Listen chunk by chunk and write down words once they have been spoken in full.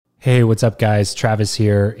Hey, what's up, guys? Travis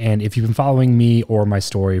here. And if you've been following me or my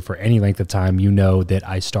story for any length of time, you know that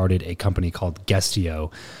I started a company called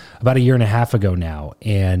Guestio about a year and a half ago now.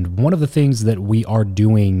 And one of the things that we are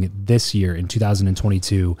doing this year in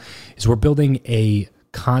 2022 is we're building a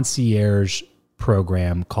concierge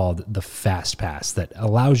program called the Fast Pass that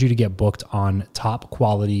allows you to get booked on top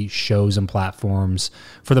quality shows and platforms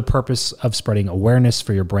for the purpose of spreading awareness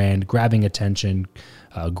for your brand, grabbing attention,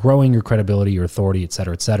 growing your credibility, your authority, et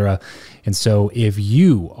cetera, et cetera. And so if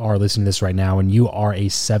you are listening to this right now and you are a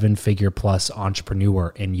 7-figure plus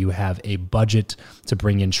entrepreneur and you have a budget to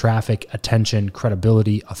bring in traffic, attention,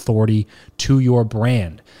 credibility, authority to your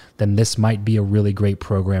brand, then this might be a really great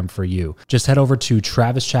program for you. Just head over to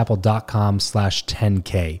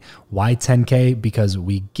travischappell.com/10K. Why 10K? Because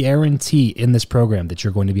we guarantee in this program that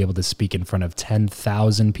you're going to be able to speak in front of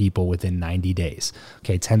 10,000 people within 90 days.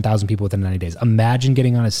 Okay, 10,000 people within 90 days. Imagine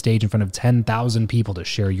getting on a stage in front of 10,000 people to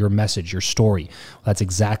share your message, your story. Well, that's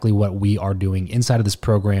exactly what we are doing inside of this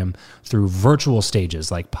program through virtual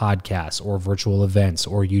stages like podcasts or virtual events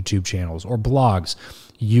or YouTube channels or blogs.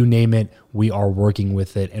 You name it, we are working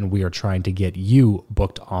with it, and we are trying to get you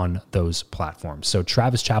booked on those platforms. So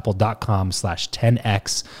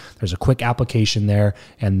travischappell.com/10X. There's a quick application there,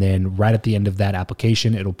 and then right at the end of that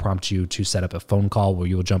application, it'll prompt you to set up a phone call where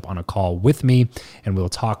you'll jump on a call with me, and we'll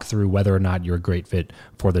talk through whether or not you're a great fit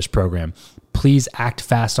for this program. Please act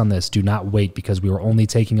fast on this. Do not wait, because we are only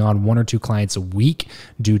taking on 1 or 2 clients a week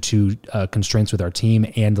due to constraints with our team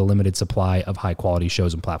and the limited supply of high quality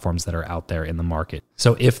shows and platforms that are out there in the market.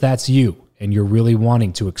 So if that's you and you're really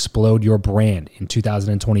wanting to explode your brand in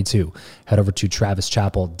 2022, head over to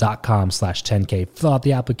travischappell.com/10K, fill out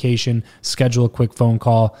the application, schedule a quick phone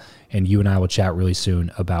call, and you and I will chat really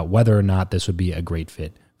soon about whether or not this would be a great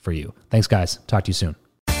fit for you. Thanks, guys. Talk to you soon.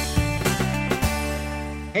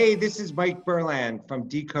 Hey, this is Mike Berland from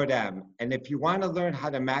Decode M. And if you want to learn how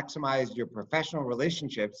to maximize your professional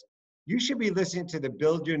relationships, you should be listening to the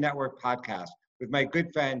Build Your Network podcast with my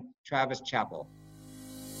good friend, Travis Chappell.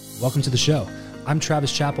 Welcome to the show. I'm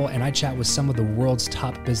Travis Chappell, and I chat with some of the world's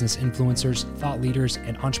top business influencers, thought leaders,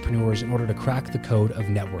 and entrepreneurs in order to crack the code of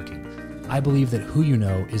networking. I believe that who you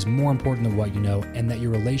know is more important than what you know, and that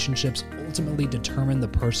your relationships ultimately determine the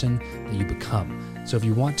person that you become. So if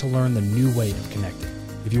you want to learn the new way of connecting,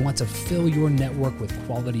 if you want to fill your network with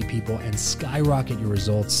quality people and skyrocket your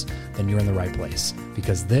results, then you're in the right place,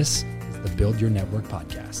 because this is the Build Your Network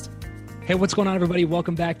podcast. Hey, what's going on, everybody?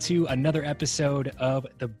 Welcome back to another episode of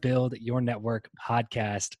the Build Your Network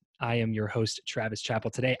podcast. I am your host, Travis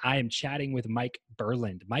Chappell. Today, I am chatting with Mike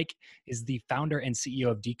Berland. Mike is the founder and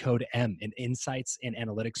CEO of Decode M, an insights and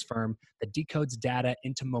analytics firm that decodes data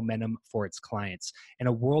into momentum for its clients. In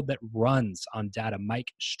a world that runs on data,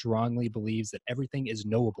 Mike strongly believes that everything is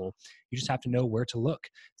knowable. You just have to know where to look.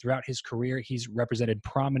 Throughout his career, he's represented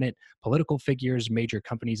prominent political figures, major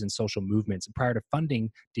companies, and social movements. And prior to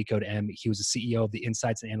funding Decode M, he was the CEO of the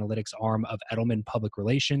insights and analytics arm of Edelman Public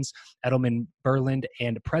Relations, Edelman Berland,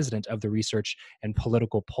 and president of the research and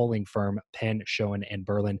political polling firm Penn, Schoen, and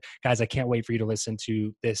Berland. Guys, I can't wait for you to listen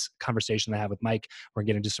to this conversation that I have with Mike. We're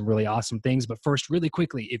getting into some really awesome things. But first, really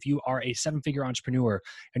quickly, if you are a 7-figure entrepreneur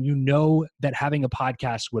and you know that having a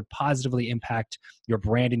podcast would positively impact your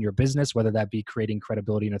brand and your business, whether that be creating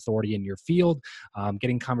credibility and authority in your field,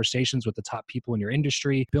 getting conversations with the top people in your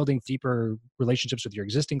industry, building deeper relationships with your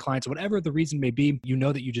existing clients, whatever the reason may be, you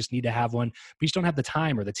know that you just need to have one, but you just don't have the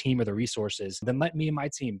time or the team or the resources, then let me and my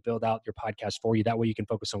team build out your podcast for you. That way you can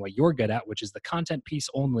focus on what you're good at, which is the content piece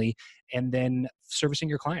only, and then servicing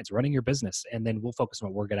your clients, running your business. And then we'll focus on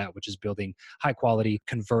what we're good at, which is building high quality,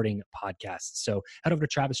 converting podcasts. So head over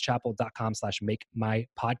to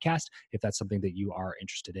travischappell.com/make-my-podcast if that's something that you are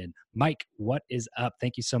interested in. Mike, what is up?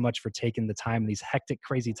 Thank you so much for taking the time in these hectic,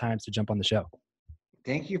 crazy times to jump on the show.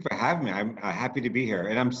 Thank you for having me. I'm happy to be here.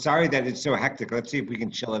 And I'm sorry that it's so hectic. Let's see if we can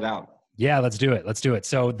chill it out. Yeah, let's do it. Let's do it.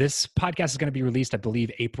 So this podcast is going to be released, I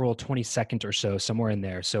believe, April 22nd or so, somewhere in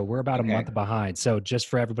there. So we're about a month behind. So just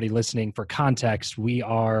for everybody listening, for context, we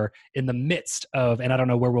are in the midst of, and I don't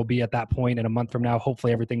know where we'll be at that point in a month from now.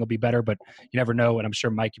 Hopefully everything will be better, but you never know. And I'm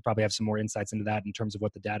sure, Mike, you probably have some more insights into that in terms of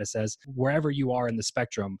what the data says. Wherever you are in the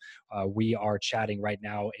spectrum, we are chatting right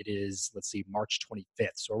now. It is, let's see, March 25th.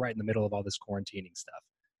 So we're right in the middle of all this quarantining stuff.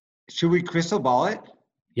 Should we crystal ball it?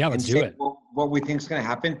 Yeah, let's do it. What we think is going to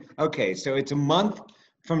happen. Okay, so it's a month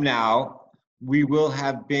from now. We will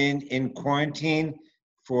have been in quarantine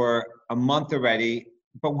for a month already,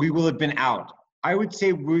 but we will have been out. I would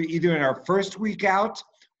say we're either in our first week out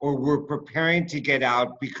or we're preparing to get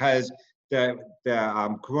out because the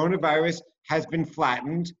coronavirus has been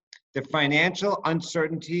flattened. The financial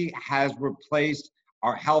uncertainty has replaced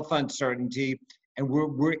our health uncertainty, and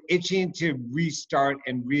we're itching to restart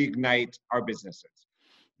and reignite our businesses.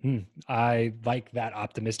 I like that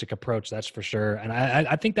optimistic approach. That's for sure. And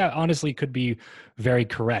I think that honestly could be very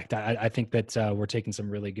correct. I think that we're taking some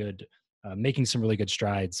really good, making some really good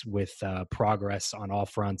strides with progress on all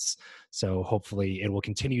fronts. So hopefully it will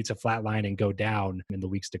continue to flatline and go down in the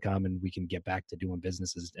weeks to come, and we can get back to doing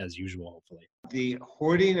business as usual, hopefully. The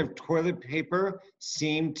hoarding of toilet paper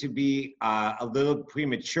seemed to be a little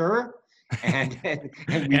premature, and we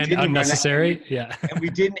And didn't unnecessary. run out, Yeah.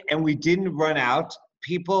 and we didn't run out.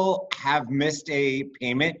 People have missed a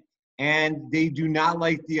payment, and they do not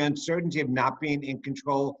like the uncertainty of not being in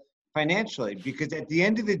control financially, because at the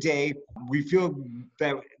end of the day, we feel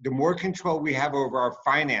that the more control we have over our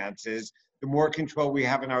finances, the more control we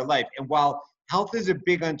have in our life. And while health is a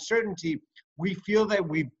big uncertainty, we feel that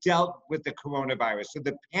we've dealt with the coronavirus. So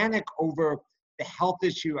the panic over the health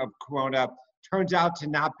issue of corona turns out to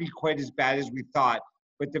not be quite as bad as we thought,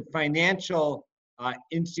 but the financial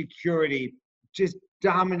insecurity just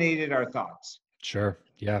dominated our thoughts. Sure.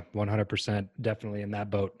 Yeah, 100%. Definitely in that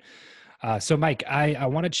boat. So, Mike, I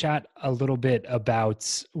want to chat a little bit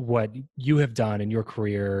about what you have done in your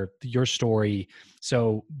career, your story.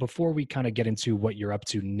 So, before we kind of get into what you're up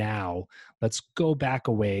to now, let's go back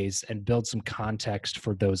a ways and build some context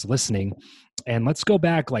for those listening. And let's go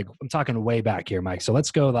back, like, I'm talking way back here, Mike. So,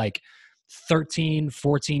 let's go like 13,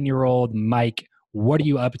 14-year-old Mike. What are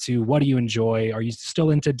you up to? What do you enjoy? Are you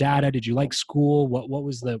still into data? Did you like school? What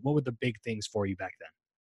were the big things for you back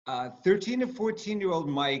then? 13 to 14-year-old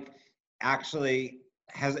Mike actually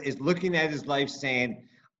is looking at his life saying,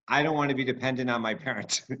 I don't want to be dependent on my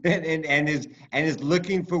parents, and is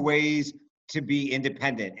looking for ways to be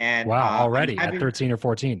independent. And Wow, already at 13 or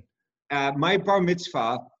 14. My bar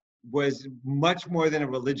mitzvah was much more than a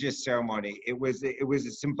religious ceremony. It was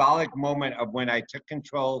a symbolic moment of when I took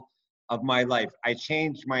control of my life. I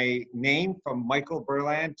changed my name from Michael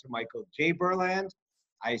Berland to Michael J. Berland.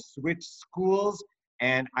 I switched schools,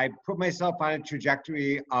 and I put myself on a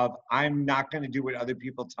trajectory of, I'm not going to do what other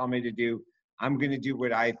people tell me to do. I'm going to do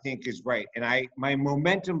what I think is right. And my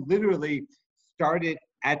momentum literally started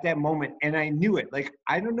at that moment, and I knew it. Like,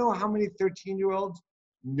 I don't know how many 13-year-olds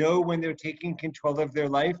know when they're taking control of their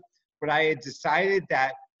life, but I had decided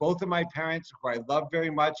that both of my parents, who I love very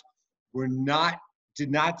much, did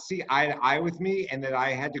not see eye to eye with me, and that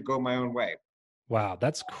I had to go my own way. Wow,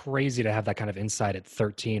 that's crazy to have that kind of insight at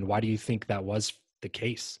 13. Why do you think that was the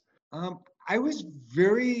case? I was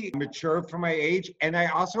very mature for my age, and I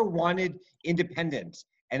also wanted independence.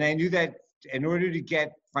 And I knew that in order to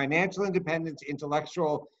get financial independence,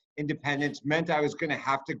 intellectual independence meant I was going to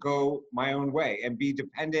have to go my own way and be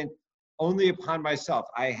dependent only upon myself.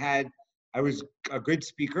 I was a good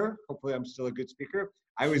speaker. Hopefully I'm still a good speaker.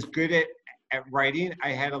 I was good at writing. I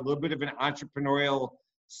had a little bit of an entrepreneurial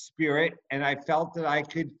spirit, and I felt that I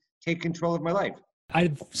could take control of my life.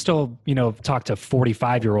 I've still, talked to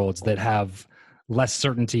 45-year-olds that have less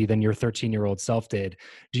certainty than your 13-year-old self did.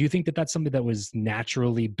 Do you think that that's something that was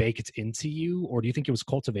naturally baked into you, or do you think it was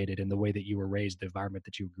cultivated in the way that you were raised, the environment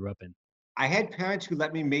that you grew up in? I had parents who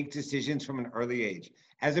let me make decisions from an early age.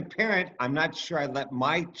 As a parent, I'm not sure I let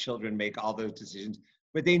my children make all those decisions,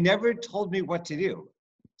 but they never told me what to do.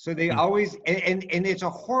 So they always, and it's a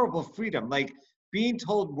horrible freedom. Like, being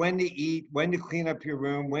told when to eat, when to clean up your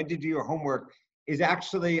room, when to do your homework is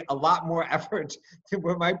actually a lot more effort than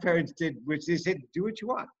what my parents did, which they said, do what you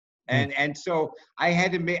want. And so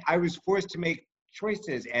I was forced to make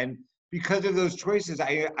choices. And because of those choices,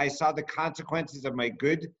 I saw the consequences of my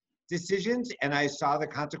good decisions, and I saw the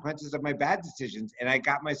consequences of my bad decisions, and I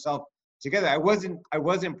got myself together. I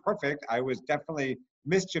wasn't perfect. I was definitely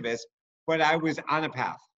mischievous, but I was on a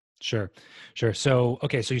path. Sure. So,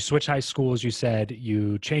 okay. So you switch high schools, you said.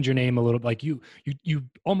 You change your name a little, like you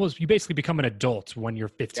basically become an adult when you're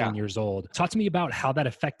 15 years old. Talk to me about how that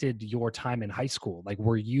affected your time in high school. Like,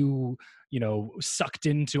 were you, sucked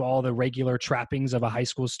into all the regular trappings of a high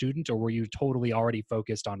school student, or were you totally already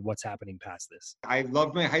focused on what's happening past this? I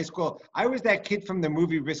loved my high school. I was that kid from the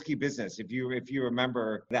movie Risky Business. If you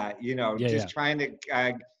remember that, trying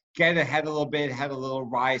to get ahead a little bit, had a little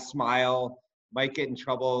wry smile, might get in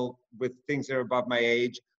trouble with things that are above my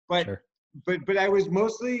age. But Sure. but I was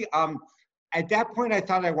mostly, at that point, I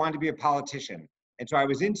thought I wanted to be a politician. And so I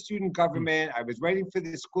was in student government. I was writing for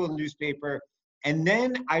the school newspaper. And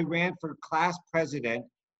then I ran for class president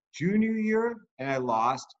junior year, and I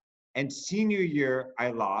lost. And senior year, I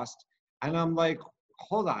lost. And I'm like,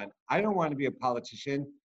 hold on, I don't want to be a politician,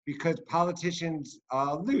 because politicians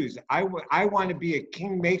lose. I want to be a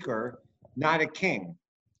kingmaker, not a king.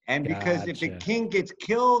 And because if the Gotcha. king gets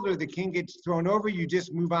killed or the king gets thrown over, you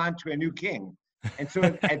just move on to a new king. And so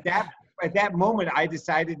at that moment, I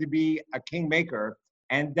decided to be a kingmaker,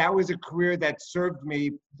 and that was a career that served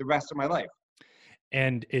me the rest of my life.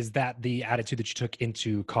 And is that the attitude that you took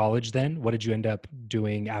into college then? What did you end up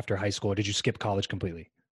doing after high school? Or did you skip college completely?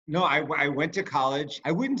 No, I went to college.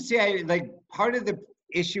 I wouldn't say I like part of the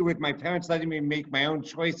issue with my parents letting me make my own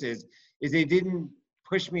choices is they didn't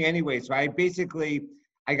push me anyway. So I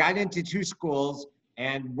got into two schools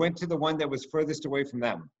and went to the one that was furthest away from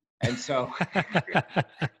them. And so,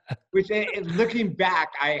 looking back,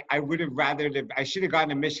 I would have I should have gone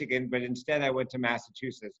to Michigan, but instead I went to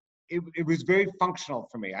Massachusetts. It was very functional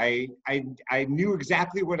for me. I knew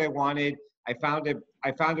exactly what I wanted. I found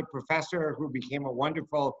a professor who became a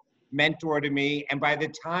wonderful mentor to me. And by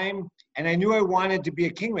the time, and I knew I wanted to be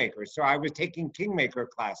a kingmaker. So I was taking kingmaker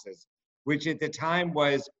classes, which at the time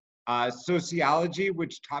was sociology,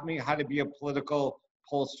 which taught me how to be a political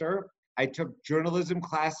pollster. I took journalism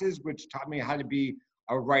classes, which taught me how to be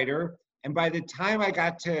a writer. And by the time I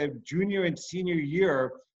got to junior and senior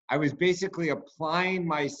year, I was basically applying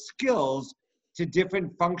my skills to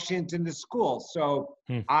different functions in the school. So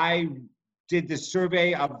I did the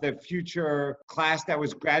survey of the future class that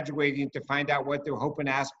was graduating to find out what their hope and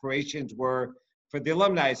aspirations were for the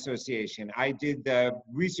Alumni Association. I did the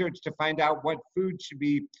research to find out what food should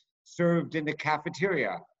be served in the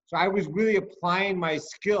cafeteria. So I was really applying my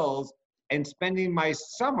skills and spending my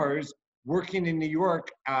summers working in New York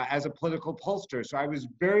as a political pollster. So I was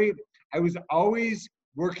always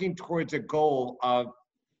working towards a goal of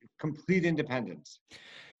complete independence.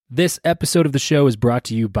 This episode of the show is brought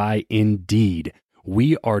to you by Indeed.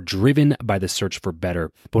 We are driven by the search for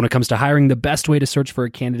better. But when it comes to hiring, the best way to search for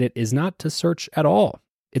a candidate is not to search at all.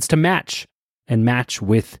 It's to match and match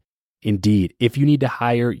with Indeed. If you need to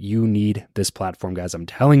hire, you need this platform, guys. I'm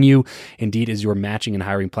telling you, Indeed is your matching and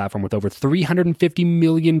hiring platform with over 350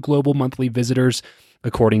 million global monthly visitors,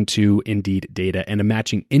 according to Indeed data, and a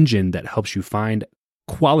matching engine that helps you find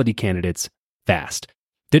quality candidates fast.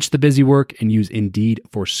 Ditch the busy work and use Indeed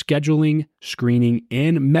for scheduling, screening,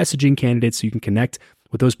 and messaging candidates so you can connect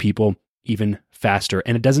with those people even faster.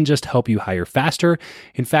 And it doesn't just help you hire faster.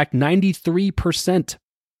 In fact, 93%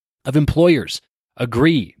 of employers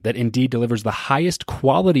agree that Indeed delivers the highest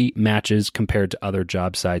quality matches compared to other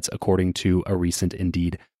job sites, according to a recent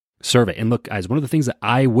Indeed survey. And look, guys, one of the things that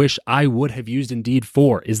I wish I would have used Indeed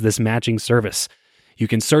for is this matching service. You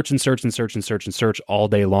can search and search and search and search and search all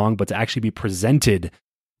day long, but to actually be presented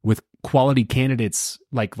with quality candidates,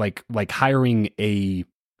 like hiring a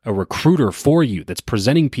recruiter for you that's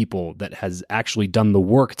presenting people that has actually done the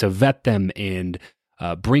work to vet them and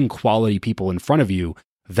bring quality people in front of you,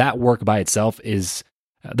 that work by itself is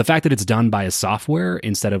the fact that it's done by a software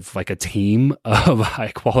instead of like a team of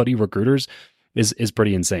high quality recruiters is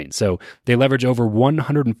pretty insane. So they leverage over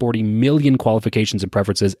 140 million qualifications and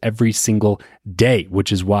preferences every single day,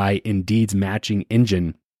 which is why Indeed's matching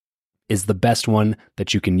engine is the best one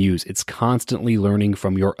that you can use. It's constantly learning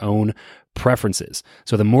from your own preferences.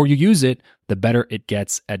 So the more you use it, the better it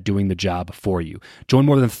gets at doing the job for you. Join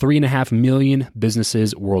more than 3.5 million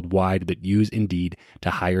businesses worldwide that use Indeed to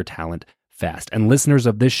hire talent fast. And listeners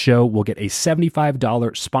of this show will get a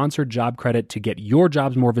 $75 sponsored job credit to get your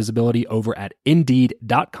jobs more visibility over at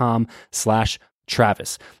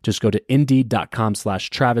Indeed.com/Travis. Just go to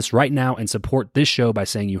Indeed.com/Travis right now and support this show by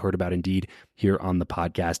saying you heard about Indeed here on the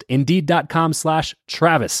podcast.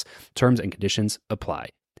 Indeed.com/Travis. Terms and conditions apply.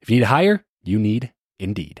 If you need to hire, you need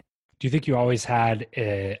Indeed. Do you think you always had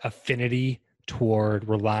an affinity toward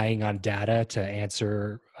relying on data to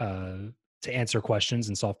answer questions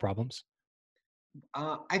and solve problems?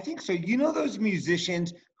 I think so. You know those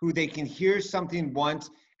musicians who they can hear something once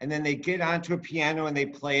and then they get onto a piano and they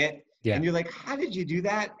play it? Yeah. And you're like, how did you do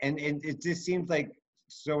that? And it just seems like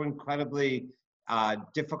so incredibly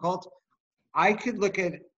difficult. I could look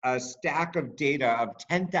at a stack of data of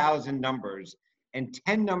 10,000 numbers, and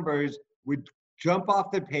 10 numbers would jump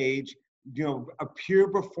off the page, appear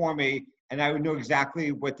before me, and I would know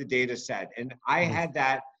exactly what the data said. And I had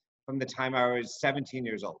that from the time I was 17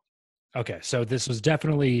 years old. Okay, so this was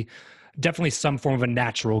definitely some form of a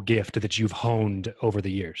natural gift that you've honed over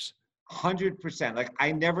the years. 100%. Like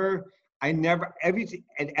I never,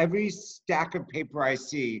 every stack of paper I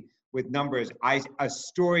see with numbers, a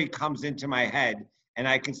story comes into my head and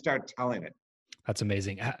I can start telling it. That's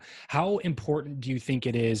amazing. How important do you think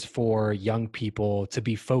it is for young people to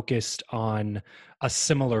be focused on a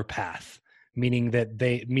similar path? Meaning that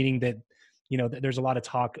there's a lot of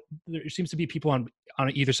talk. There seems to be people on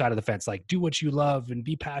either side of the fence, like do what you love and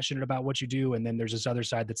be passionate about what you do. And then there's this other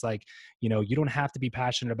side that's like, you don't have to be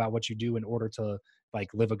passionate about what you do in order to like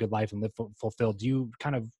live a good life and live fulfilled. Do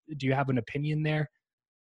you have an opinion there?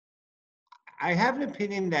 I have an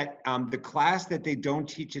opinion that the class that they don't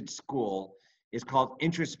teach at school is called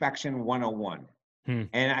Introspection 101.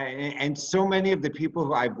 And so many of the people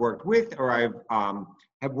who I've worked with or I've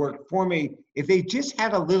have worked for me, if they just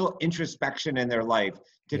had a little introspection in their life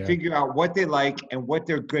to figure out what they like and what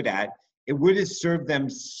they're good at, it would have served them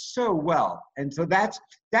so well. And so that's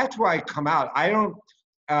where I come out. I don't.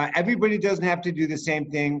 Everybody doesn't have to do the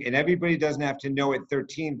same thing, and everybody doesn't have to know at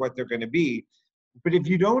 13 what they're going to be. But if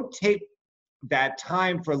you don't take that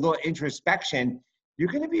time for a little introspection, you're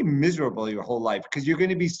going to be miserable your whole life because you're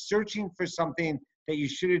going to be searching for something that you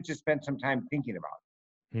should have just spent some time thinking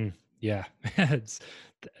about. Yeah. It's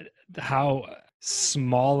how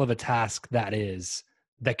small of a task that is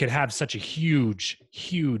that could have such a huge,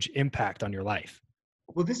 huge impact on your life.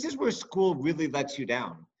 Well, this is where school really lets you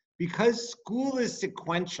down. Because school is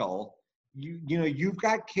sequential, you've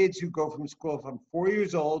got kids who go from school from 4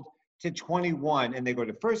 years old to 21, and they go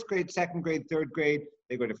to first grade, second grade, third grade,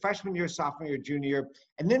 they go to freshman year, sophomore year, junior year,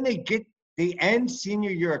 and then they end senior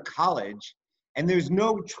year of college, and there's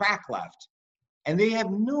no track left. And they have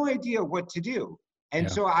no idea what to do.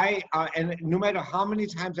 And so and no matter how many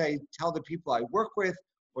times I tell the people I work with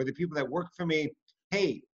or the people that work for me,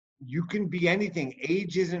 hey, you can be anything.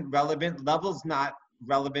 Age isn't relevant. Level's not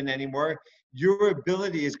relevant anymore. Your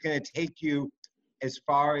ability is going to take you as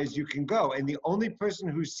far as you can go. And the only person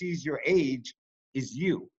who sees your age is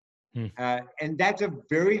you. And that's a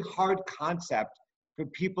very hard concept for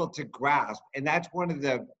people to grasp. And that's one of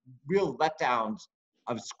the real letdowns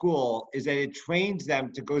of school, is that it trains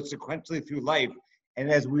them to go sequentially through life. And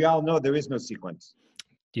as we all know, there is no sequence.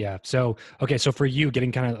 Yeah. So, okay. So for you,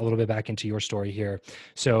 getting kind of a little bit back into your story here.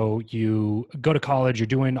 So you go to college, you're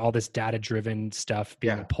doing all this data-driven stuff,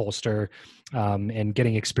 being a pollster, and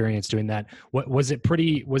getting experience doing that. What was it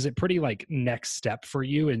pretty like next step for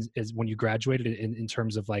you is when you graduated in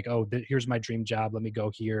terms of like, oh, here's my dream job, let me go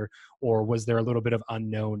here? Or was there a little bit of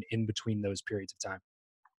unknown in between those periods of time?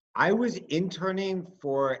 I was interning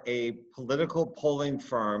for a political polling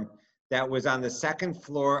firm that was on the second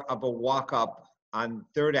floor of a walk-up on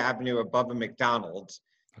 3rd Avenue above a McDonald's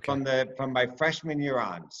from my freshman year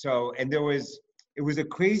on. So, and it was a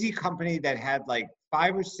crazy company that had like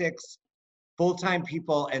 5 or 6 full-time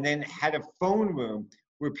people and then had a phone room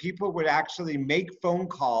where people would actually make phone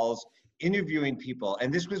calls interviewing people.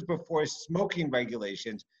 And this was before smoking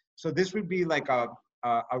regulations. So this would be like a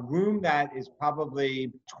room that is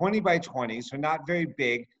probably 20 by 20, so not very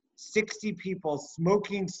big, 60 people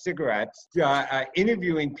smoking cigarettes,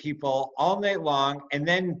 interviewing people all night long, and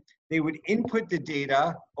then they would input the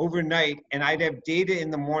data overnight, and I'd have data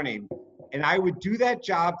in the morning. And I would do that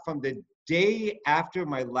job from the day after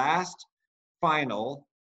my last final,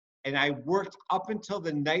 and I worked up until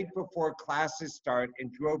the night before classes start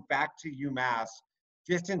and drove back to UMass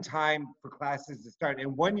just in time for classes to start.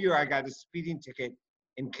 And one year I got a speeding ticket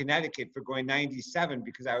in Connecticut for going 97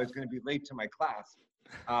 because I was going to be late to my class.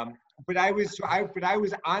 But I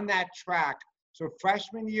was on that track. So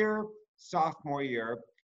freshman year, sophomore year,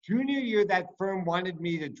 junior year, that firm wanted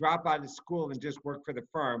me to drop out of school and just work for the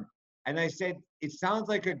firm. And I said, it sounds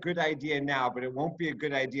like a good idea now, but it won't be a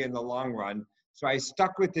good idea in the long run. So I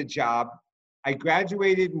stuck with the job. I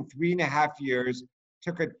graduated in 3.5 years,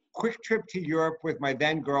 took a quick trip to Europe with my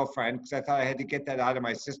then girlfriend because I thought I had to get that out of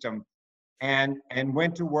my system, and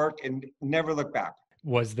went to work and never looked back.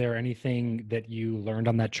 Was there anything that you learned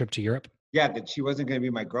on that trip to Europe? Yeah, that she wasn't going to be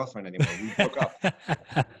my girlfriend anymore. We broke up.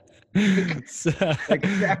 Like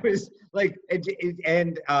that was like,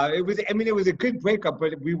 it was. I mean, it was a good breakup,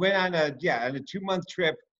 but we went on a 2-month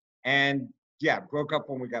trip, and broke up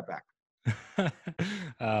when we got back.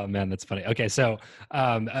 Oh man, that's funny. Okay, so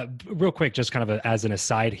real quick, just kind of as an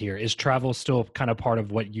aside here, is travel still kind of part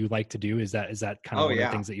of what you like to do? Is that kind of one of the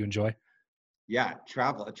things that you enjoy? Yeah,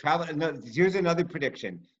 travel. Here's another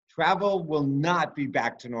prediction. Travel will not be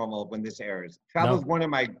back to normal when this airs. Travel is one of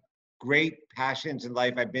my great passions in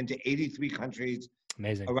life. I've been to 83 countries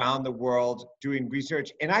around the world doing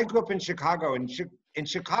research. And I grew up in Chicago. And in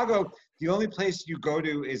Chicago, the only place you go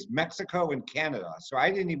to is Mexico and Canada. So I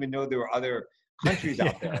didn't even know there were other countries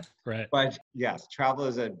out there. Right. But yes, travel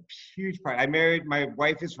is a huge part. My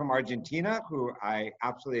wife is from Argentina, who I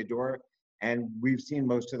absolutely adore. And we've seen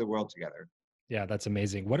most of the world together. Yeah, that's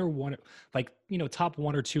amazing. What are top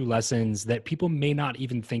 1 or 2 lessons that people may not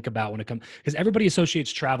even think about when it comes, because everybody associates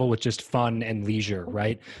travel with just fun and leisure,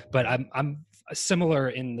 right? But similar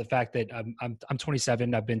in the fact that I'm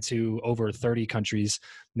 27. I've been to over 30 countries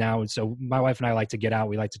now. And so my wife and I like to get out.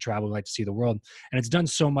 We like to travel. We like to see the world. And it's done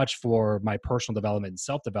so much for my personal development and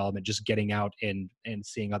self-development, just getting out and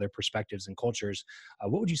seeing other perspectives and cultures.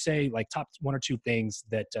 What would you say, like top one or two things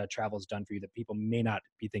that travel has done for you that people may not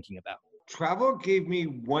be thinking about? Travel gave me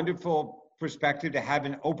wonderful perspective to have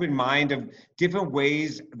an open mind of different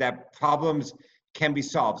ways that problems can be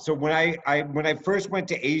solved. So when I first went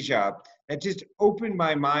to Asia, that just opened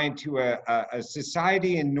my mind to a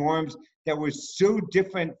society and norms that was so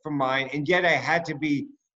different from mine, and yet I had to be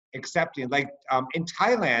accepting. Like in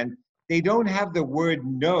Thailand, they don't have the word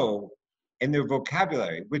no in their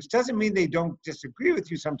vocabulary, which doesn't mean they don't disagree with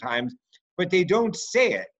you sometimes, but they don't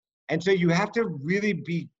say it. And so you have to really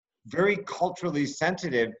be very culturally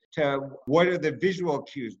sensitive to what are the visual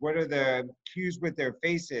cues, what are the cues with their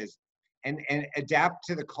faces, and adapt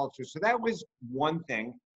to the culture. So that was one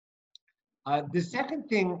thing. The second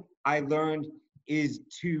thing I learned is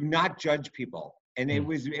to not judge people. And it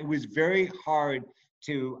was very hard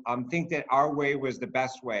to think that our way was the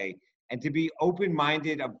best way, and to be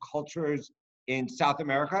open-minded of cultures in South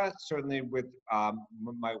America, certainly with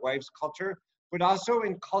my wife's culture, but also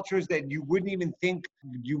in cultures that you wouldn't even think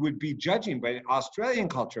you would be judging, but Australian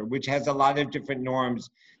culture, which has a lot of different norms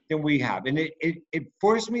than we have. And it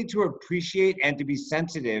forced me to appreciate and to be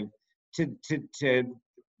sensitive to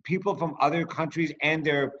people from other countries and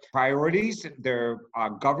their priorities, their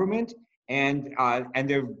government, and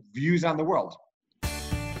their views on the world.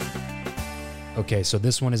 Okay, so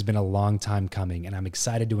this one has been a long time coming, and I'm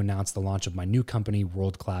excited to announce the launch of my new company,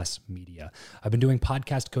 World Class Media. I've been doing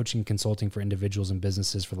podcast coaching and consulting for individuals and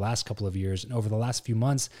businesses for the last couple of years, and over the last few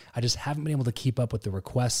months, I just haven't been able to keep up with the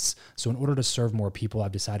requests. So in order to serve more people,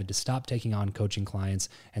 I've decided to stop taking on coaching clients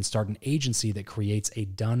and start an agency that creates a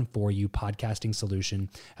done-for-you podcasting solution,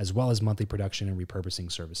 as well as monthly production and repurposing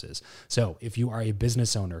services. So if you are a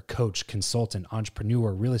business owner, coach, consultant,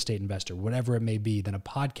 entrepreneur, real estate investor, whatever it may be, then a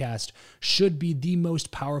podcast should be the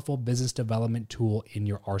most powerful business development tool in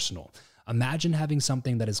your arsenal. Imagine having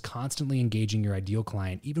something that is constantly engaging your ideal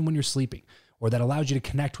client, even when you're sleeping, or that allows you to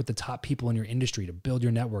connect with the top people in your industry to build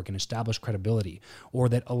your network and establish credibility, or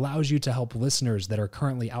that allows you to help listeners that are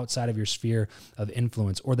currently outside of your sphere of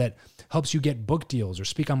influence, or that helps you get book deals or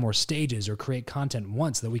speak on more stages or create content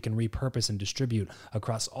once that we can repurpose and distribute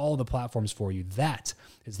across all the platforms for you. That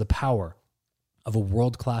is the power of a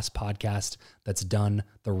world-class podcast that's done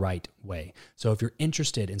the right way. So if you're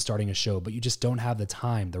interested in starting a show, but you just don't have the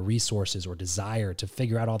time, the resources, or desire to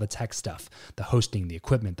figure out all the tech stuff, the hosting, the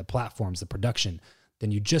equipment, the platforms, the production, then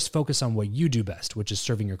you just focus on what you do best, which is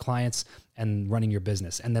serving your clients and running your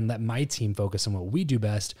business. And then let my team focus on what we do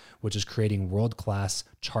best, which is creating world-class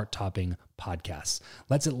chart-topping podcasts.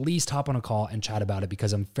 Let's at least hop on a call and chat about it,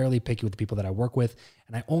 because I'm fairly picky with the people that I work with.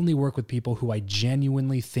 And I only work with people who I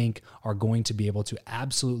genuinely think are going to be able to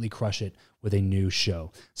absolutely crush it with a new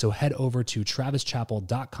show. So head over to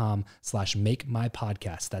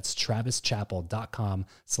travischappell.com/makemypodcast. That's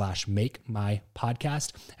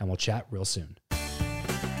travischappell.com/makemypodcast. And we'll chat real soon.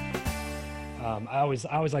 I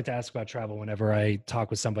always like to ask about travel whenever I talk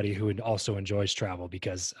with somebody who also enjoys travel,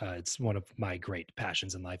 because it's one of my great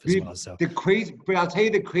passions in life as well. So but I'll tell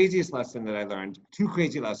you the craziest lesson that I learned. Two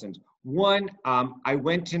crazy lessons. One, I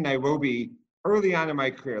went to Nairobi early on in my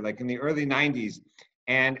career, like in the early 90s,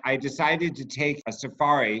 and I decided to take a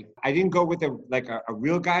safari. I didn't go with a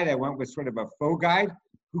real guide. I went with sort of a faux guide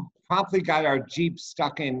who promptly got our Jeep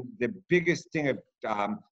stuck in the biggest thing of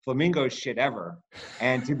flamingo shit ever.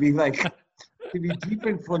 And to be like, to be deep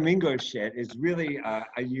in flamingo shit is really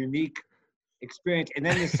a unique experience. And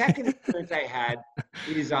then the second experience I had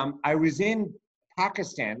is I was in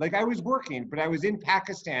Pakistan. Like I was working, but I was in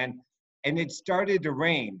Pakistan and it started to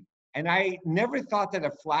rain. And I never thought that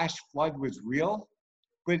a flash flood was real.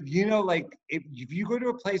 But you know, like if you go to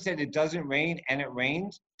a place that it doesn't rain and it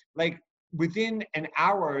rains, like within an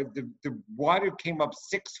hour, the water came up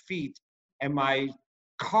 6 feet and my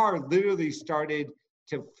car literally started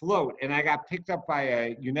to float, and I got picked up by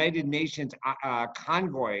a United Nations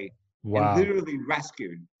convoy. Wow. And literally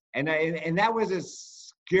rescued. And that was a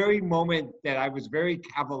scary moment that I was very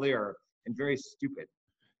cavalier and very stupid.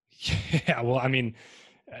 Yeah, well, I mean,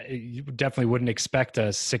 you definitely wouldn't expect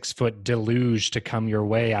a 6-foot deluge to come your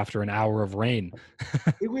way after an hour of rain.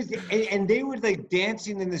 It was, and they were like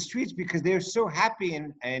dancing in the streets because they're so happy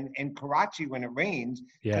in Karachi when it rains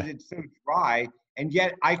because it's so dry. And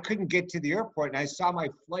yet I couldn't get to the airport, and I saw my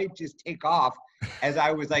flight just take off as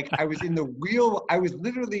I was literally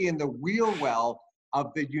in the wheel well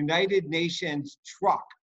of the United Nations truck,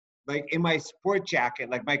 like in my sport jacket,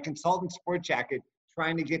 like my consultant sport jacket,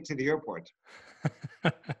 trying to get to the airport.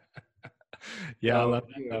 Yeah, I love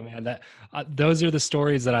that though, man. That those are the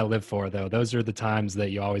stories that I live for, though. Those are the times that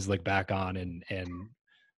you always look back on, and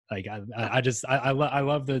like I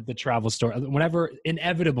love the travel story.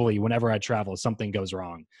 Whenever I travel, something goes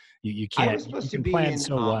wrong. You I was can't you supposed to can be plan in,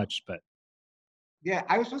 so much, but yeah,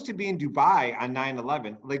 I was supposed to be in Dubai on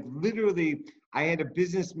 9/11. Like literally, I had a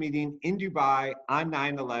business meeting in Dubai on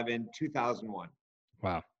 9/11, 2001.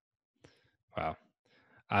 wow, wow,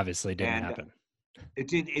 obviously didn't And happen. it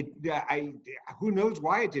did, who knows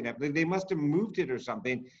why it didn't happen. They must have moved it or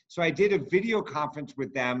something. So I did a video conference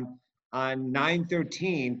with them on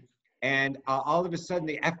 9/13, and all of a sudden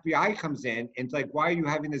the FBI comes in and it's like, why are you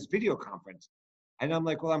having this video conference? And I'm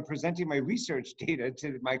like, well, I'm presenting my research data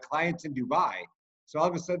to my clients in Dubai. So all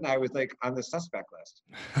of a sudden I was like on the suspect list.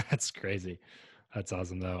 That's crazy. That's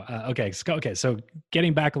awesome, though. Okay, so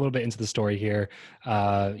getting back a little bit into the story here,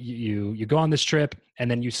 you go on this trip and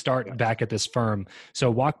then you start Yes. back at this firm.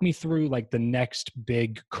 So walk me through like the next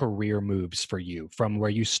big career moves for you from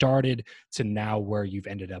where you started to now where you've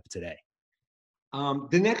ended up today.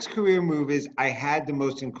 The next career move is I had the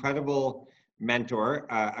most incredible mentor,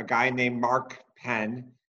 a guy named Mark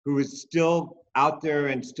Penn, who is still out there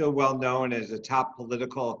and still well known as a top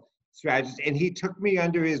political strategist. And he took me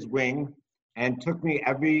under his wing and took me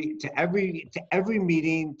to every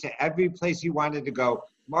meeting, to every place he wanted to go.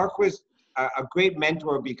 Mark was a great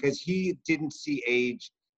mentor because he didn't see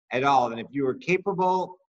age at all. And if you were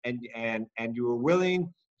capable and you were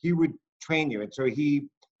willing, he would train you. And so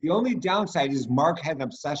the only downside is Mark had an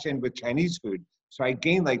obsession with Chinese food. So I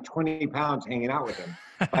gained like 20 pounds hanging out with him.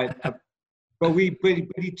 But but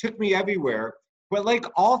he took me everywhere. But like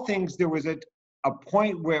all things, there was a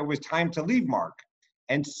point where it was time to leave Mark.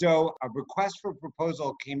 And so a request for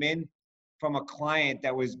proposal came in from a client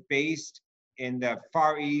that was based in the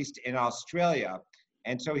Far East in Australia.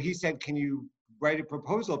 And so he said, can you write a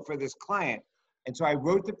proposal for this client? And so I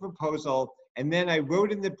wrote the proposal. And then I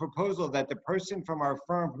wrote in the proposal that the person from our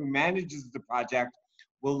firm who manages the project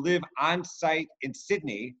will live on site in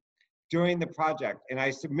Sydney during the project. And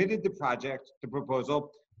I submitted the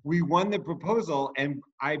proposal. We won the proposal, and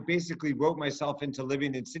I basically wrote myself into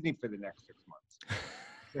living in Sydney for the next 6 months.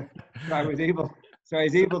 So I was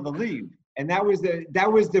able to leave. And that was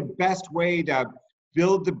the best way to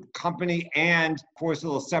build the company and force a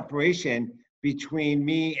little separation between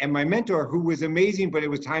me and my mentor, who was amazing, but it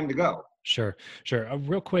was time to go. Sure, sure.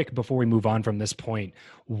 Real quick before we move on from this point,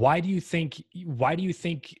 why do you think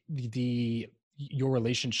your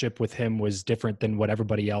relationship with him was different than what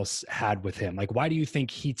everybody else had with him? Like, why do you think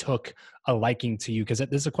he took a liking to you? Because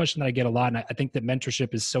this is a question that I get a lot, and I think that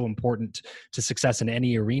mentorship is so important to success in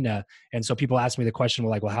any arena. And so people ask me the question,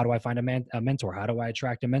 well, like, well, how do I find a mentor? How do I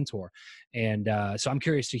attract a mentor? And so I'm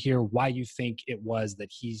curious to hear why you think it was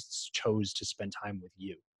that he chose to spend time with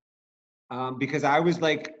you. Because I was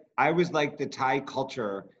like the Thai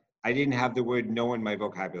culture. I didn't have the word no in my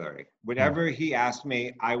vocabulary. Whatever he asked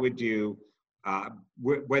me, I would do,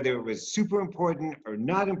 whether it was super important or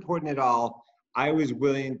not important at all. I was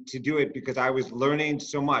willing to do it because I was learning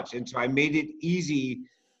so much. And so I made it easy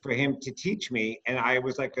for him to teach me. And I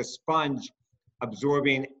was like a sponge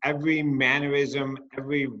absorbing every mannerism,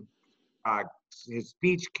 his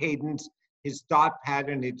speech cadence, his thought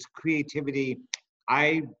pattern, his creativity.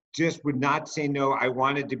 I just would not say no. I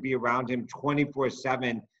wanted to be around him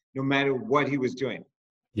 24/7, no matter what he was doing.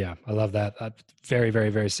 Yeah, I love that. Very, very,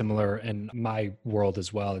 very similar in my world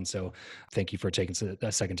as well. And so thank you for taking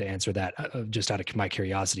a second to answer that just out of my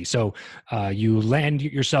curiosity. So you land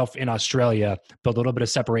yourself in Australia, build a little bit of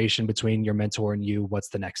separation between your mentor and you. What's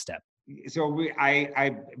the next step? So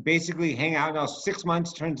I basically hang out now. 6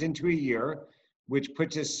 months turns into a year, which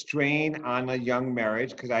puts a strain on a young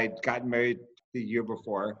marriage because I got married the year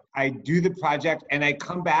before. I do the project and I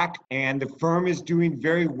come back and the firm is doing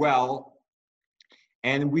very well.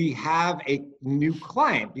 And we have a new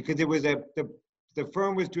client because it was the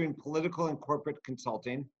firm was doing political and corporate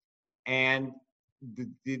consulting. And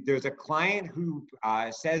there's a client who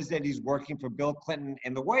says that he's working for Bill Clinton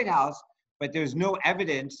in the White House, but there's no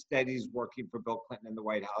evidence that he's working for Bill Clinton in the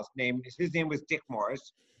White House. His name was Dick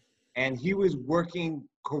Morris. And he was working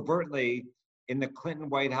covertly in the Clinton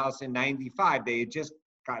White House in '95. They had just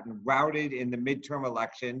gotten routed in the midterm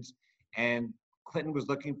elections, and Clinton was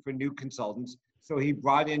looking for new consultants. So he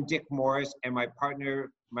brought in Dick Morris and my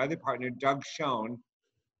other partner, Doug Schoen,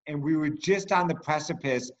 and we were just on the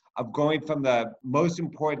precipice of going from the most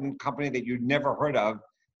important company that you'd never heard of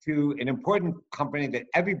to an important company that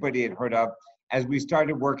everybody had heard of as we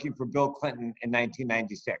started working for Bill Clinton in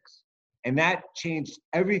 1996. And that changed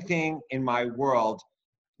everything in my world.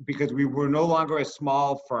 because we were no longer a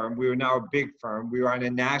small firm. We were now a big firm. We were on a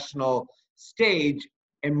national stage,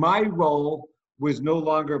 and my role was no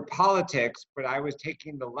longer politics, but I was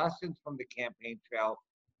taking the lessons from the campaign trail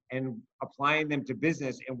and applying them to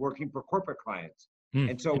business and working for corporate clients.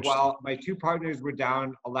 And so while my two partners were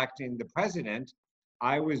down electing the president,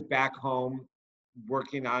 I was back home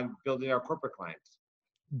working on building our corporate clients.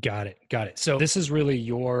 Got it. Got it. So this is really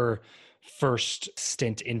your first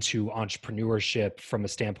stint into entrepreneurship from a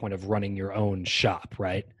standpoint of running your own shop,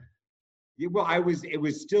 right? Yeah, well, it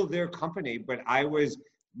was still their company, but I was,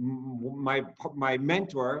 my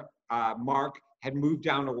mentor, Mark, had moved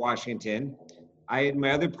down to Washington. I had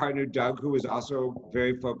my other partner, Doug, who was also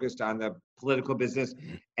very focused on the political business.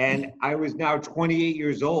 And I was now 28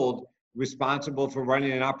 years old, responsible for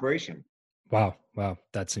running an operation. Wow. Wow.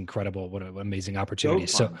 That's incredible. What an amazing opportunity.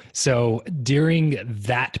 So So during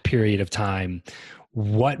that period of time,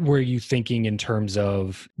 what were you thinking in terms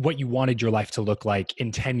of what you wanted your life to look like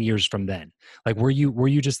in 10 years from then? Like, were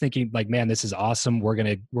you just thinking like, man, this is awesome. We're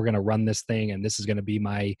going to run this thing and this is going to be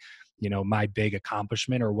my, my big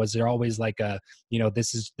accomplishment? Or was there always like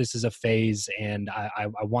this is a phase and I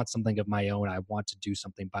want something of my own. I want to do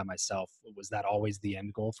something by myself. Was that always the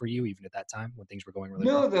end goal for you, even at that time when things were going really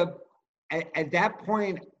well? No, at that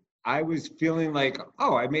point, I was feeling like,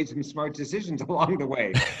 oh, I made some smart decisions along the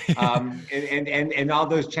way. And all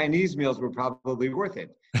those Chinese meals were probably worth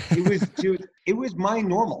it. It was my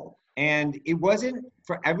normal. And it wasn't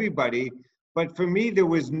for everybody, but for me, there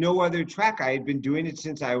was no other track. I had been doing it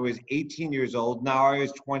since I was 18 years old. Now I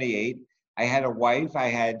was 28. I had a wife. I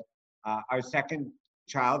had our second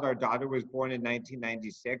child. Our daughter was born in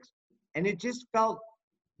 1996. And it just felt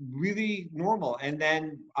really normal. And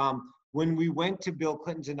then when we went to Bill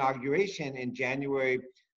Clinton's inauguration in January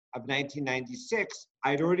of 1996,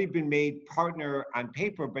 I'd already been made partner on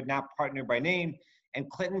paper, but not partner by name. And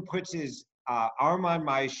Clinton puts his arm on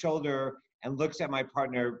my shoulder and looks at my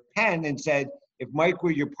partner, Penn, and said, if Mike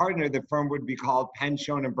were your partner, the firm would be called Penn,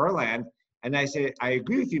 Schoen, and Berland. And I said, I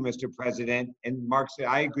agree with you, Mr. President. And Mark said,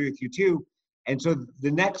 I agree with you too. And so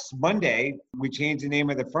the next Monday, we changed the name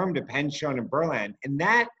of the firm to Penn, Schoen, and Berland. And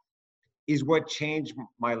that is what changed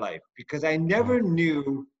my life, because I never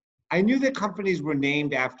knew, I knew that companies were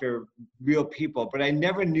named after real people, but I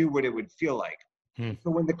never knew what it would feel like.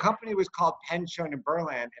 So when the company was called Penn, Schoen, and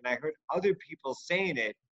Berland, and I heard other people saying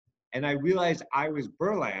it, and I realized I was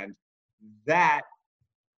Berland, that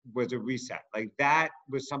was a reset. Like that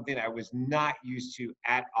was something I was not used to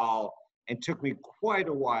at all and took me quite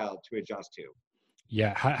a while to adjust to.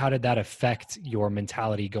 Yeah. How did that affect your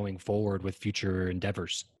mentality going forward with future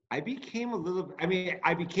endeavors? I became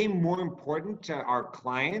more important to our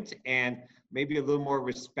clients and maybe a little more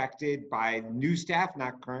respected by new staff,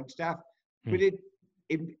 not current staff. But it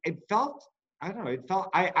felt, I don't know,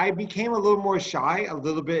 I became a little more shy, a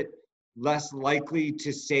little bit less likely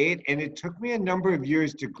to say it. And it took me a number of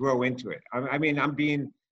years to grow into it. I mean, I'm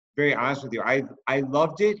being very honest with you. I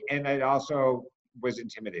loved it, and it also was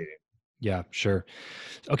intimidating. Yeah, sure.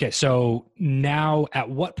 Okay, so now at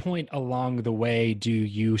what point along the way do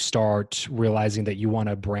you start realizing that you want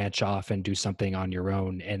to branch off and do something on your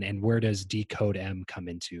own? And where does Decode M come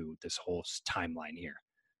into this whole timeline here?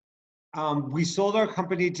 We sold our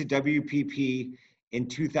company to WPP in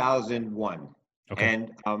 2001. Okay.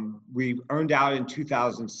 And we earned out in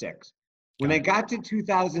 2006. When I got to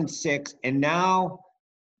 2006, and now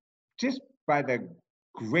just by the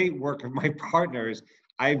great work of my partners,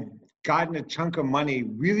 I've gotten a chunk of money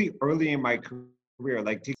really early in my career.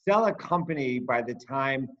 Like to sell a company by the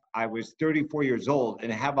time I was 34 years old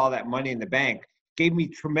and have all that money in the bank gave me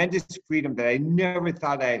tremendous freedom that I never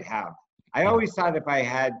thought I'd have. I always thought if I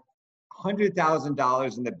had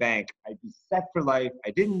 $100,000 in the bank, I'd be set for life.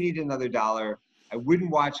 I didn't need another dollar. I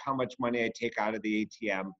wouldn't watch how much money I take out of the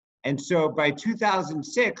ATM. And so by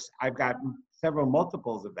 2006, I've gotten several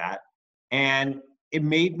multiples of that. And it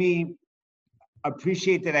made me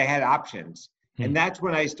appreciate that I had options. And that's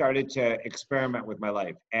when I started to experiment with my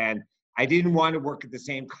life. And I didn't want to work at the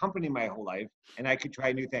same company my whole life, and I could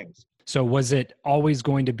try new things. So was it always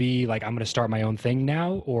going to be like, I'm going to start my own thing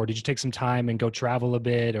now? Or did you take some time and go travel a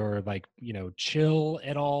bit or like, chill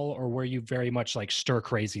at all? Or were you very much like stir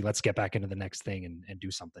crazy? Let's get back into the next thing and do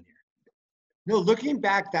something here. No, looking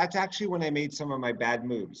back, that's actually when I made some of my bad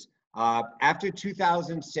moves. After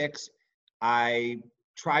 2006, I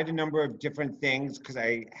tried a number of different things because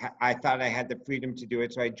I thought I had the freedom to do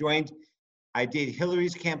it. So I did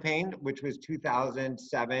Hillary's campaign, which was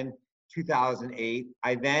 2007, 2008.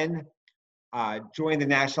 I then joined the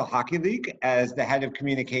National Hockey League as the head of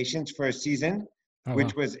communications for a season. Oh, wow.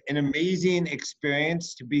 which was an amazing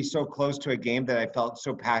experience to be so close to a game that I felt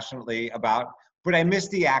so passionately about, but I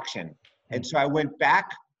missed the action. Hmm. And so I went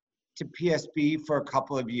back to PSB for a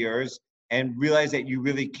couple of years and realized that you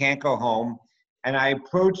really can't go home. And I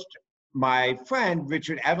approached my friend,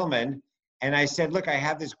 Richard Edelman, and I said, look, I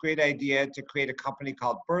have this great idea to create a company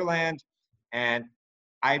called Burland. And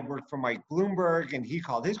I'd worked for Mike Bloomberg, and he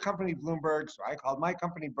called his company Bloomberg. So I called my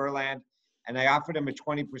company Burland, and I offered him a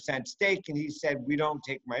 20% stake. And he said, we don't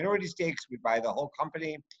take minority stakes, we buy the whole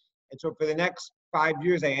company. And so for the next 5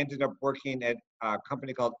 years, I ended up working at a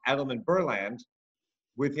company called Edelman Burland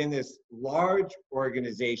within this large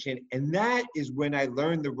organization. And that is when I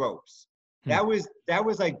learned the ropes. Hmm. That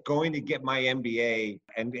was like going to get my MBA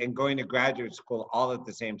and going to graduate school all at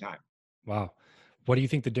the same time. Wow. What do you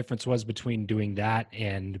think the difference was between doing that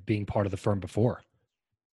and being part of the firm before?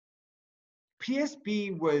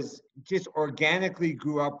 PSB was just organically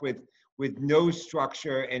grew up with no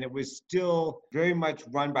structure, and it was still very much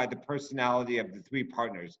run by the personality of the three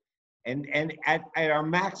partners. And at our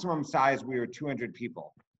maximum size, we were 200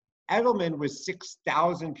 people. Edelman was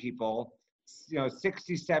 6,000 people,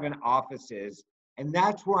 67 offices, and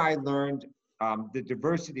that's where I learned the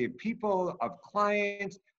diversity of people, of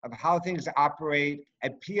clients, of how things operate.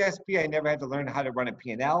 At PSB, I never had to learn how to run a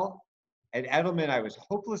P&L. At Edelman, I was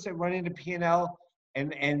hopeless at running a P&L,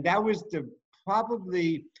 and that was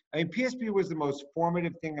PSB was the most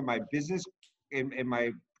formative thing in my business, in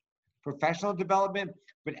my professional development,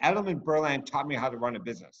 but Edelman Burland taught me how to run a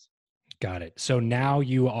business. Got it. So now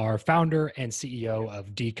you are founder and CEO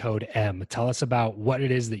of Decode M. Tell us about what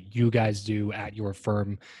it is that you guys do at your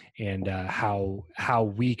firm, and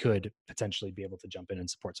how we could potentially be able to jump in and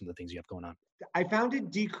support some of the things you have going on. I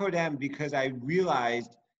founded Decode M because I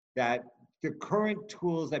realized that the current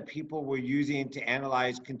tools that people were using to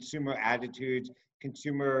analyze consumer attitudes,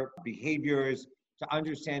 consumer behaviors, to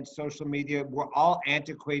understand social media were all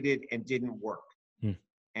antiquated and didn't work. Hmm.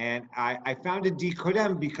 And I founded Decode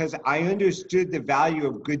M because I understood the value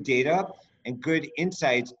of good data and good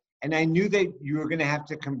insights. And I knew that you were going to have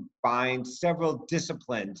to combine several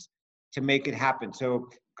disciplines to make it happen. So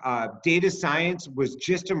data science was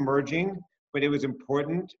just emerging, but it was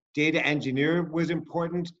important. Data engineer was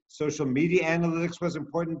important. Social media analytics was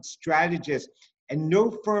important. Strategists. And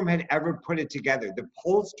no firm had ever put it together. The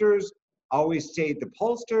pollsters always stayed the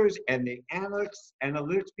pollsters, and the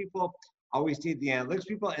analytics people always stayed the analytics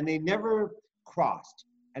people, and they never crossed.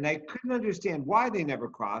 And I couldn't understand why they never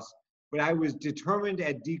crossed, but I was determined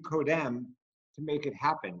at Decode M to make it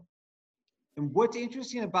happen. And what's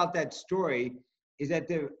interesting about that story is that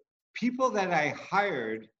the people that I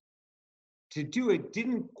hired to do it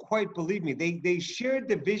didn't quite believe me. They shared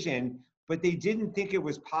the vision, but they didn't think it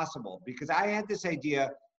was possible, because I had this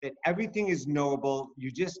idea that everything is knowable. You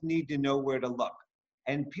just need to know where to look.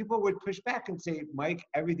 And people would push back and say, Mike,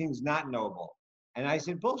 everything's not knowable. And I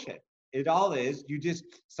said, bullshit. It all is.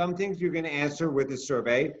 Some things you're going to answer with a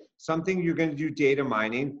survey, something you're going to do data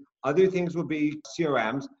mining, other things will be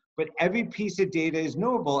CRMs, but every piece of data is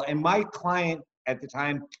knowable. And my client at the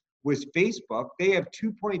time was Facebook. They have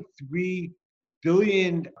 2.3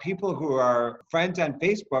 billion people who are friends on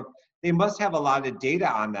Facebook. They must have a lot of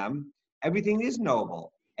data on them. Everything is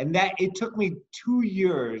knowable. And that it took me 2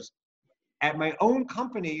 years at my own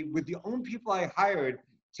company with the own people I hired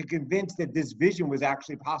to convince that this vision was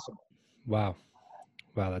actually possible. Wow.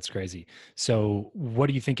 Wow, that's crazy. So what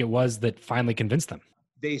do you think it was that finally convinced them?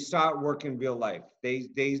 They saw it work in real life.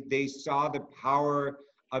 They saw the power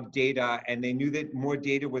of data, and they knew that more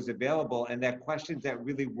data was available, and that questions that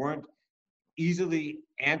really weren't easily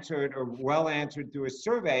answered or well answered through a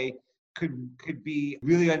survey could be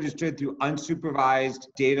really understood through unsupervised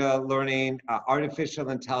data learning, artificial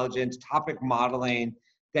intelligence, topic modeling,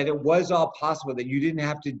 that it was all possible, that you didn't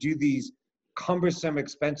have to do these cumbersome,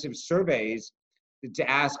 expensive surveys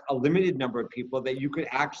to ask a limited number of people, that you could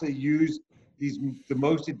actually use the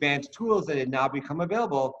most advanced tools that had now become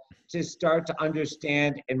available to start to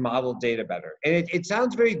understand and model data better. And it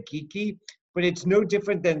sounds very geeky, but it's no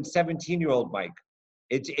different than 17-year-old Mike.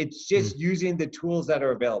 It's just using the tools that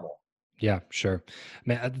are available. Yeah, sure.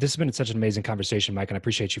 Man, this has been such an amazing conversation, Mike, and I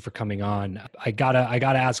appreciate you for coming on. I gotta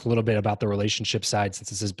ask a little bit about the relationship side,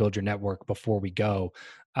 since this is Build Your Network, before we go.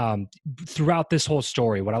 Throughout this whole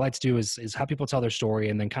story, what I like to do is have people tell their story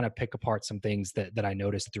and then kind of pick apart some things that I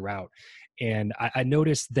noticed throughout. And I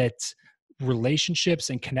noticed that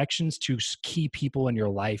relationships and connections to key people in your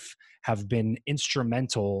life have been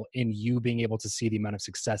instrumental in you being able to see the amount of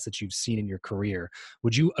success that you've seen in your career.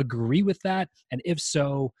 Would you agree with that? And if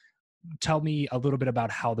so, tell me a little bit about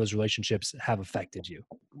how those relationships have affected you.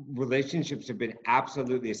 Relationships have been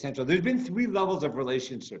absolutely essential. There's been 3 levels of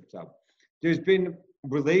relationships. There's been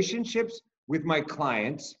relationships with my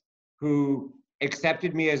clients who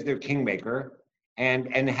accepted me as their kingmaker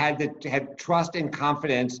and had trust and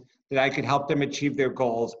confidence that I could help them achieve their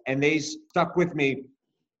goals, and they stuck with me.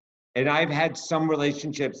 And I've had some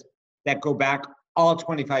relationships that go back all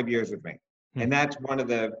 25 years with me, and that's one of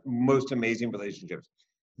the most amazing relationships.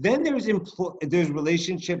 Then there's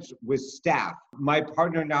relationships with staff. My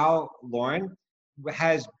partner now, Lauren,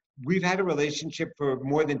 we've had a relationship for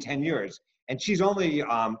more than 10 years. And she's only,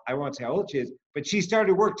 I won't say how old she is, but she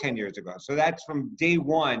started work 10 years ago. So that's from day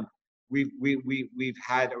one, we've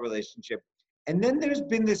had a relationship. And then there's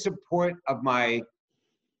been the support of my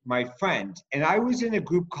friend. And I was in a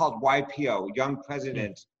group called YPO, Young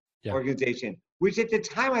Presidents Organization, which at the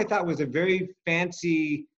time I thought was a very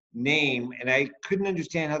fancy name, and I couldn't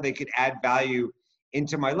understand how they could add value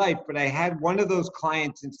into my life. But I had one of those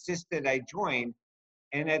clients insist that I join,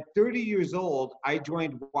 and at 30 years old, I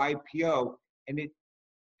joined YPO, and it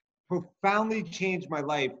profoundly changed my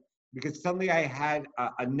life because suddenly I had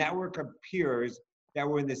a network of peers that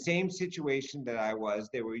were in the same situation that I was.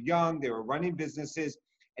 They were young, they were running businesses,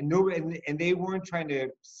 and they weren't trying to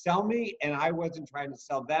sell me, and I wasn't trying to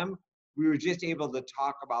sell them. We were just able to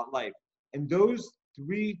talk about life. And those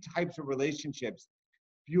 3 types of relationships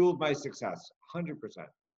fueled my success, 100%.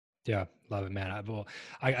 Yeah, love it, man.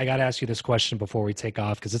 I got to ask you this question before we take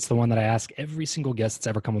off, because it's the one that I ask every single guest that's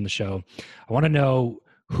ever come on the show. I want to know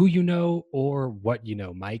who you know or what you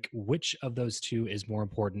know. Mike, which of those 2 is more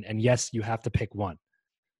important? And yes, you have to pick one.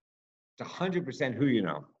 It's 100% who you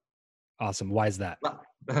know. Awesome. Why is that?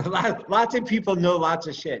 Lots of people know lots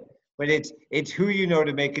of shit, but it's who you know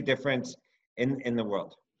to make a difference in the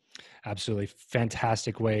world. Absolutely.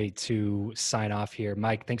 Fantastic way to sign off here.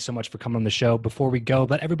 Mike, thanks so much for coming on the show. Before we go,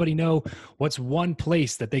 let everybody know what's one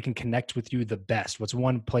place that they can connect with you the best. What's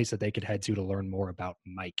one place that they could head to learn more about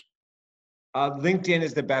Mike? LinkedIn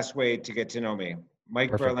is the best way to get to know me. Mike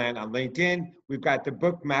Perfect. Berland on LinkedIn. We've got the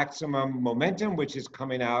book Maximum Momentum, which is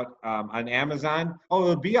coming out on Amazon. Oh,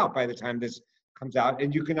 it'll be out by the time this comes out.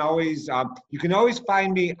 And you can always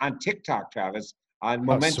find me on TikTok, Travis, on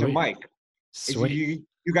Momentum Mike. Sweet.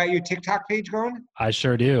 You got your TikTok page going? I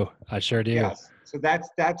sure do. Yes. So that's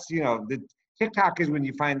the TikTok is when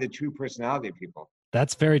you find the true personality of people.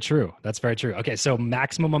 That's very true. Okay, so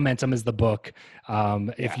Maximum Momentum is the book.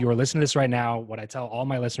 If you are listening to this right now, what I tell all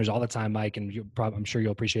my listeners all the time, Mike, and I'm sure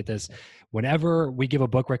you'll appreciate this, whenever we give a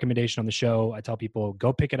book recommendation on the show, I tell people,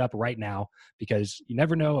 go pick it up right now, because you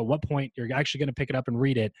never know at what point you're actually going to pick it up and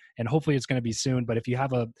read it, and hopefully it's going to be soon. But if you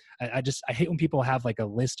have I hate when people have like a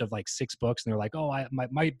list of like 6 books, and they're like, oh,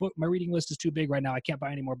 my reading list is too big right now, I can't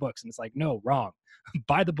buy any more books. And it's like, no, wrong.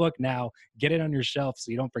 Buy the book now, get it on your shelf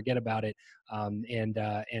so you don't forget about it, and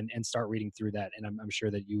start reading through that. And I'm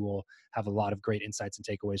sure that you will have a lot of great insights and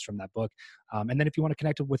takeaways from that book. And then if you want to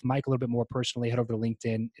connect with Mike a little bit more personally, head over to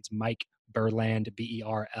LinkedIn. It's Mike Berland,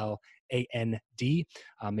 Berland.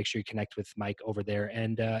 Make sure you connect with Mike over there,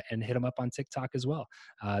 and hit him up on TikTok as well.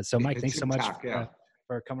 So Mike, thanks so much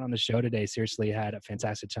for coming on the show today. Seriously, had a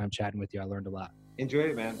fantastic time chatting with you. I learned a lot. Enjoy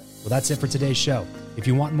it, man. Well, that's it for today's show. If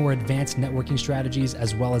you want more advanced networking strategies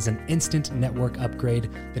as well as an instant network upgrade,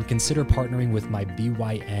 then consider partnering with my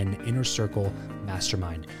BYN Inner Circle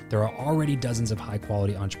Mastermind. There are already dozens of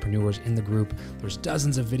high-quality entrepreneurs in the group. There's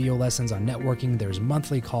dozens of video lessons on networking. There's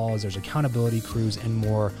monthly calls. There's accountability crews and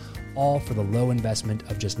more, all for the low investment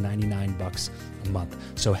of just $99 a month.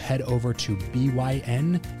 So head over to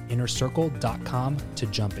byninnercircle.com to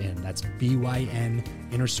jump in. That's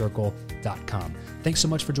byninnercircle.com. Thanks so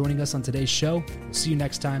much for joining us on today's show. We'll see you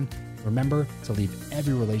next time. Remember to leave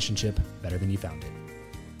every relationship better than you found it.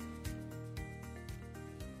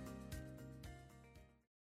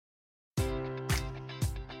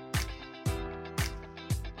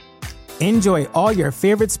 Enjoy all your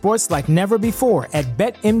favorite sports like never before at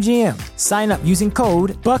BetMGM. Sign up using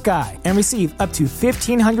code Buckeye and receive up to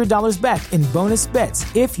 $1,500 back in bonus bets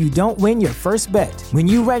if you don't win your first bet. When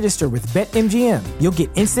you register with BetMGM, you'll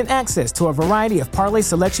get instant access to a variety of parlay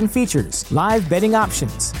selection features, live betting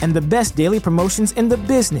options, and the best daily promotions in the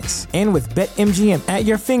business. And with BetMGM at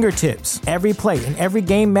your fingertips, every play and every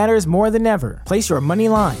game matters more than ever. Place your money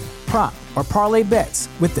line, prop, or parlay bets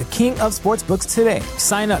with the king of sportsbooks today.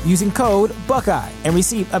 Sign up using code Buckeye and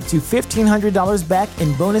receive up to $1,500 back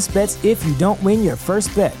in bonus bets if you don't win your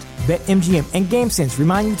first bet. BetMGM and GameSense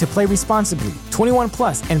remind you to play responsibly. 21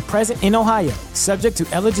 plus and present in Ohio, subject to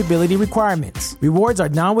eligibility requirements. Rewards are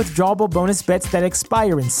non-withdrawable bonus bets that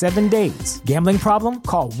expire in 7 days. Gambling problem?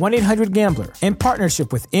 Call 1-800-GAMBLER. In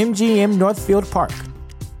partnership with MGM Northfield Park.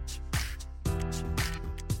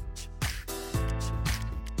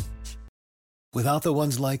 Without the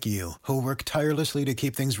ones like you, who work tirelessly to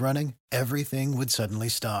keep things running, everything would suddenly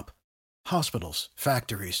stop. Hospitals,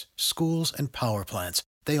 factories, schools, and power plants,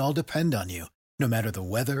 they all depend on you. No matter the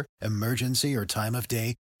weather, emergency, or time of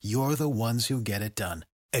day, you're the ones who get it done.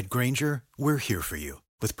 At Grainger, we're here for you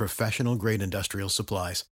with professional-grade industrial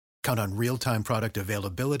supplies. Count on real-time product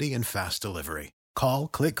availability and fast delivery. Call,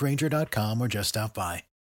 click Grainger.com, or just stop by.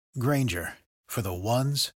 Grainger, for the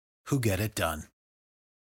ones who get it done.